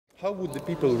How would the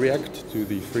people react to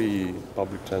the free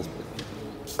public transport?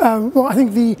 Well, I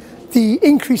think the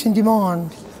increase in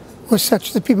demand was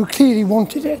such that people clearly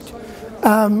wanted it.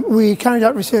 We carried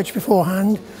out research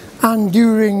beforehand, and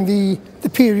during the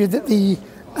period that the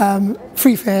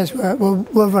free fares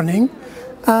were running,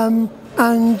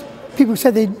 and people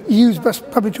said they'd use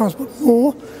public transport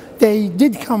more. They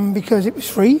did come because it was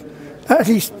free, at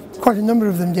least quite a number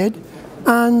of them did.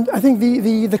 And I think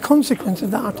the consequence of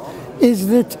that is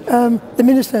that the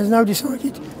Minister has now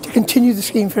decided to continue the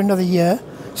scheme for another year,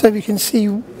 so we can see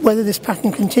whether this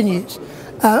pattern continues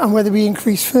and whether we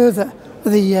increase further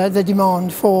the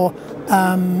demand for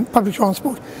public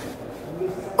transport.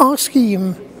 Our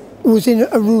scheme was in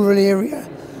a rural area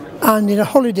and in a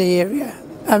holiday area,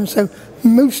 so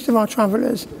most of our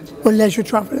travellers were leisure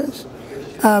travellers.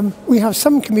 We have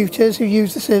some commuters who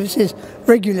use the services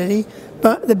regularly,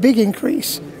 but the big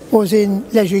increase was in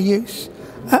leisure use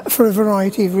for a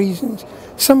variety of reasons.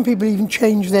 Some people even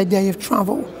changed their day of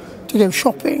travel to go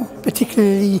shopping,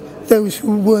 particularly those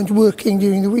who weren't working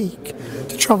during the week,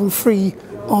 to travel free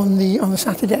on the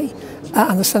Saturday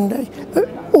and the Sunday.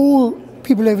 All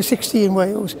people over 60 in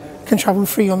Wales can travel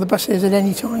free on the buses at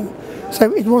any time.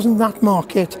 So it wasn't that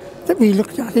market that we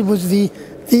looked at, it was the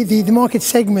market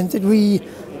segment that we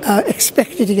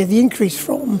expected to get the increase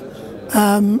from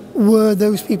were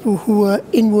those people who were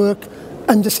in work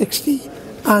under 60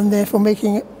 and therefore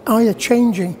making either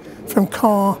changing from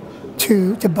car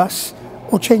to bus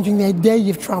or changing their day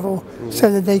of travel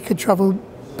so that they could travel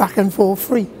back and forth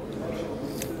free.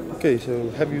 Okay, so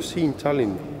have you seen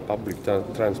Tallinn public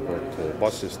transport,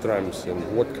 buses, trams,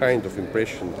 and what kind of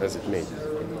impression has it made?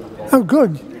 Oh,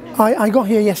 good. I got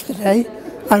here yesterday.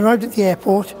 I arrived at the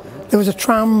airport. There was a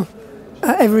tram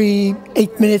every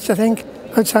 8 minutes, I think,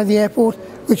 outside the airport,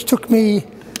 which took me,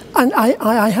 and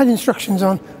I had instructions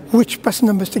on which bus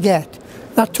numbers to get.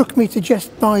 That took me to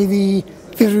just by the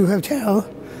Viru Hotel.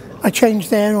 I changed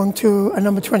there onto a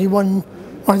number 21,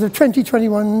 either 20,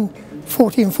 21,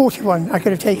 40 and 41 I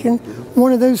could have taken.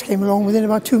 One of those came along within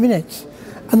about 2 minutes,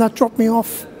 and that dropped me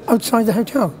off outside the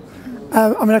hotel.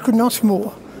 I mean, I couldn't ask for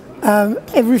more.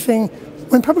 Everything,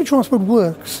 when public transport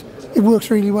works, it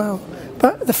works really well.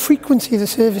 But the frequency of the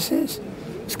services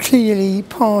is clearly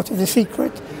part of the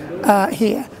secret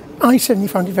here. I certainly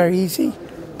found it very easy.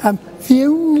 The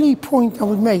only point I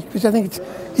would make, because I think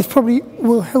it probably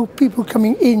will help people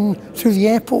coming in through the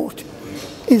airport,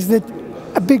 is that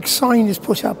a big sign is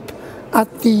put up at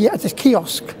the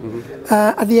kiosk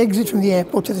at the exit from the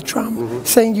airport to the tram,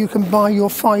 saying you can buy your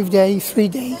 5-day,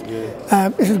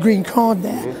 3-day little green card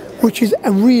there, which is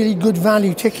a really good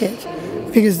value ticket,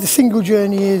 because the single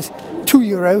journey is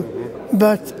 €2,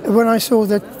 but when I saw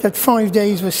that 5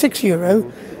 days was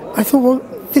 €6, I thought, well,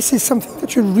 this is something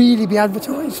that should really be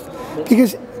advertised,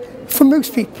 because for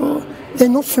most people, they're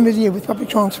not familiar with public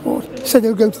transport, so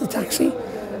they'll go to the taxi.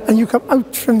 And you come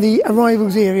out from the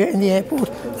arrivals area in the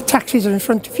airport, the taxis are in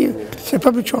front of you, so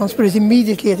public transport is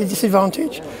immediately at a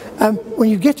disadvantage. When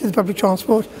you get to the public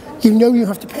transport, you know you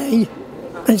have to pay,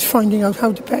 and it's finding out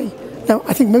how to pay. Now,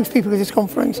 I think most people at this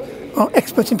conference are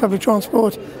experts in public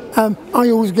transport. I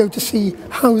always go to see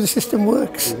how the system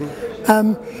works.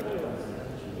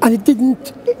 And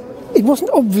it wasn't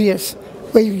obvious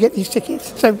where you could get these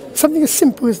tickets. So something as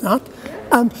simple as that.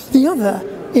 The other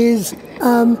is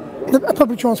a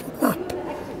public transport map.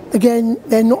 Again,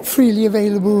 they're not freely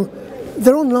available.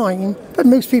 They're online, but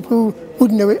most people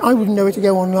wouldn't know it. I wouldn't know it to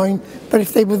go online, but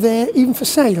if they were there, even for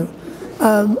sale,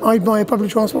 I'd buy a public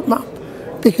transport map,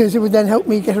 because it would then help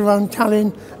me get around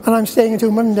Tallinn, and I'm staying until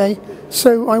Monday,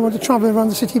 so I want to travel around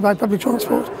the city by public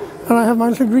transport, and I have my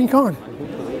little green card.